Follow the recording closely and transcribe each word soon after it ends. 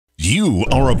You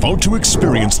are about to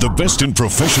experience the best in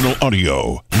professional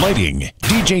audio, lighting,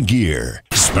 DJ gear,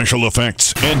 special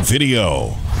effects, and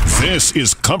video. This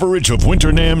is coverage of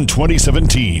Winter NAMM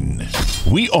 2017.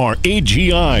 We are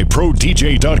agiprodj.com.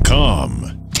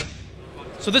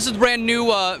 So this is the brand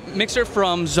new mixer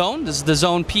from XONE. This is the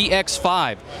XONE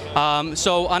PX5.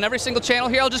 So on every single channel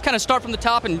here, I'll just kind of start from the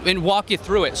top and walk you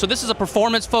through it. So this is a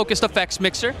performance-focused effects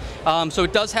mixer. So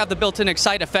it does have the built-in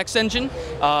Excite effects engine.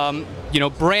 You know,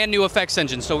 brand new effects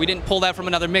engine. So we didn't pull that from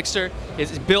another mixer.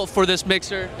 It's built for this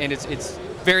mixer, and it's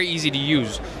very easy to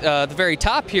use. At the very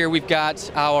top here, we've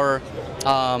got our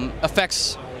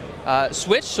effects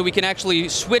switch, so we can actually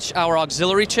switch our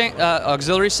auxiliary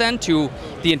send to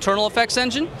the internal effects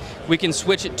engine. We can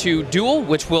switch it to dual,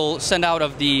 which will send out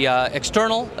of the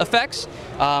external effects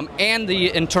and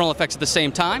the internal effects at the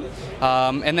same time.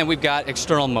 And then we've got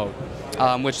external mode,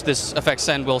 which this effects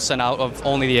send will send out of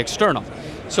only the external.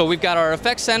 So we've got our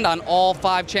effects send on all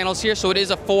 5 channels here, so it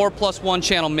is a 4+1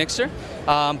 channel mixer,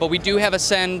 but we do have a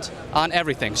send on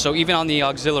everything, so even on the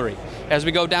auxiliary. As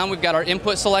we go down, we've got our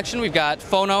input selection. We've got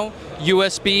phono,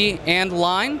 USB, and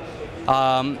line.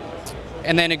 And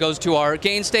then it goes to our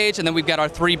gain stage, and then we've got our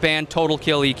 3-band total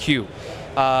kill EQ.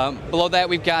 Below that,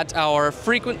 we've got our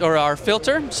our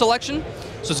filter selection.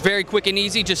 So it's very quick and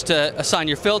easy just to assign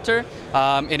your filter,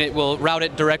 and it will route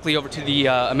it directly over to the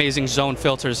amazing XONE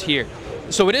filters here.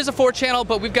 So it is a 4-channel,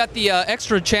 but we've got the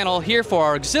extra channel here for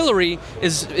our auxiliary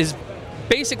is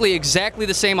basically exactly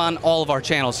the same on all of our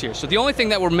channels here. So the only thing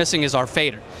that we're missing is our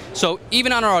fader. So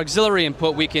even on our auxiliary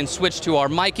input, we can switch to our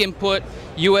mic input,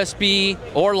 USB,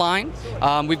 or line.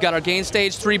 We've got our gain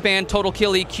stage, 3-band total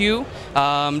kill EQ,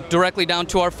 directly down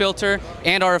to our filter,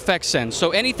 and our effects send.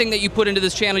 So anything that you put into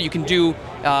this channel, you can do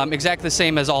exactly the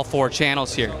same as all 4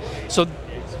 channels here. So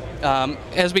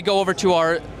as we go over to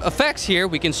our effects here,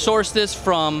 we can source this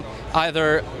from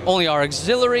either only our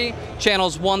auxiliary,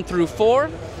 channels 1 through 4.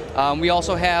 We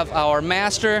also have our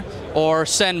master or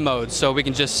send mode, so we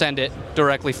can just send it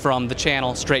directly from the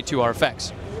channel straight to our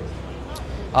effects.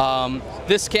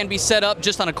 This can be set up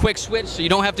just on a quick switch, so you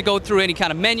don't have to go through any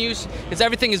kind of menus.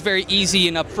 Everything is very easy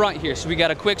and upfront here. So we got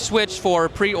a quick switch for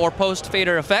pre or post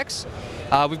fader effects.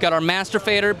 We've got our master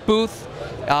fader booth,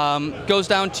 goes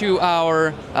down to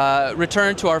our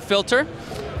return to our filter.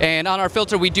 And on our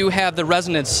filter, we do have the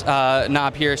resonance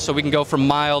knob here, so we can go from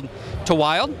mild to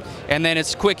wild. And then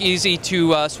it's quick, easy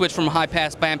to switch from high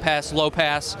pass, band pass, low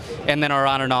pass, and then our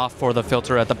on and off for the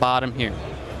filter at the bottom here.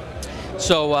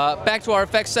 So back to our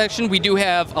effects section, we do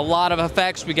have a lot of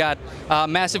effects. We got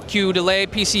massive Q delay,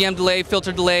 PCM delay,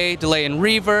 filter delay, delay and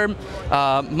reverb,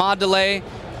 mod delay,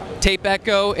 tape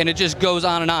echo, and it just goes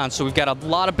on and on. So we've got a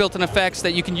lot of built-in effects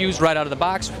that you can use right out of the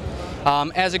box.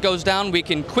 As it goes down, we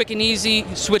can quick and easy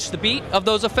switch the beat of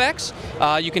those effects.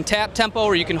 You can tap tempo,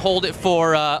 or you can hold it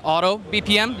for auto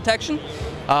BPM detection.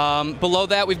 Below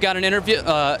that, we've got an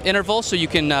interval, so you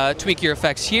can tweak your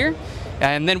effects here.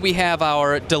 And then we have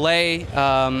our delay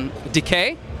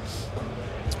decay.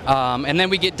 And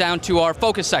then we get down to our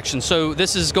focus section. So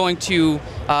this is going to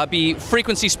be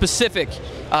frequency specific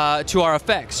to our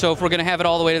effects. So if we're going to have it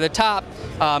all the way to the top,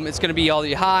 it's going to be all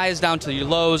the highs down to your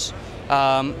lows.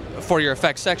 For your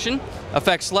effects section.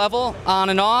 Effects level, on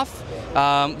and off.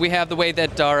 We have the way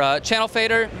that our channel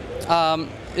fader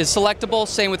is selectable,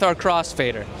 same with our cross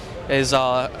fader is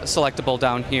selectable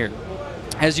down here.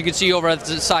 As you can see over at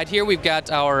the side here, we've got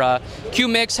our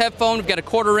Q-Mix headphone. We've got a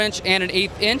 1/4 inch and an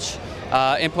 1/8 inch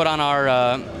input on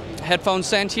our headphone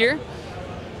send here.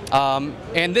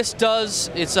 And this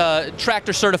it's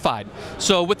tractor certified.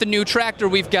 So with the new tractor,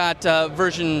 we've got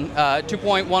version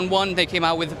 2.11 they came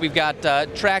out with. We've got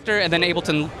tractor, and then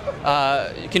Ableton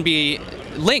can be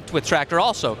linked with tractor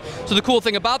also. So the cool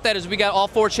thing about that is we got all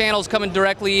 4 channels coming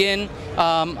directly in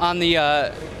on the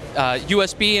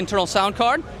USB internal sound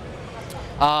card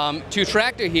to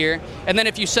tractor here. And then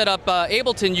if you set up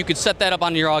Ableton, you could set that up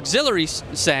on your auxiliary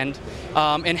send.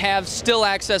 And have still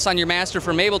access on your master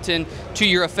from Ableton to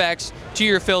your effects, to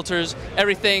your filters,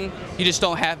 everything. You just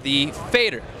don't have the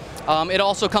fader. It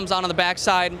also comes on the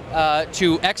backside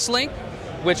to X-Link,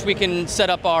 which we can set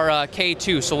up our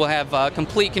K2. So we'll have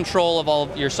complete control of all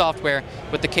of your software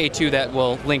with the K2 that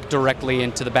will link directly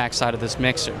into the backside of this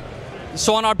mixer.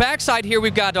 So on our backside here,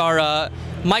 we've got our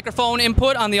microphone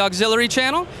input on the auxiliary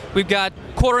channel. We've got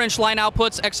 1/4 inch line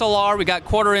outputs, XLR. We got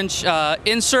 1/4 inch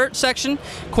insert section,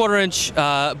 1/4 inch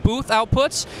booth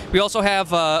outputs. We also have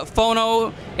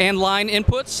phono and line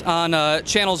inputs on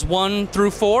channels 1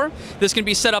 through 4. This can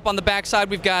be set up on the backside.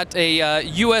 We've got a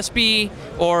USB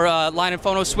or line and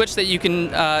phono switch that you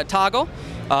can toggle.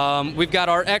 We've got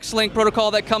our X-Link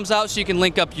protocol that comes out so you can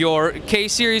link up your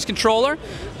K-series controller,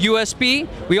 USB.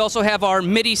 We also have our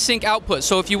MIDI sync output,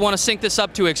 so if you want to sync this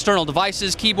up to external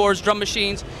devices, keyboards, drum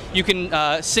machines, you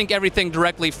can sync everything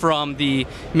directly from the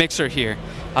mixer here.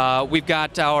 We've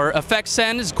got our effects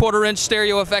send, is 1/4-inch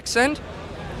stereo effects send,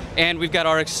 and we've got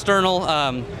our external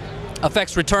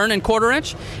effects return in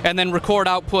 1/4-inch, and then record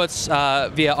outputs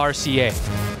via RCA.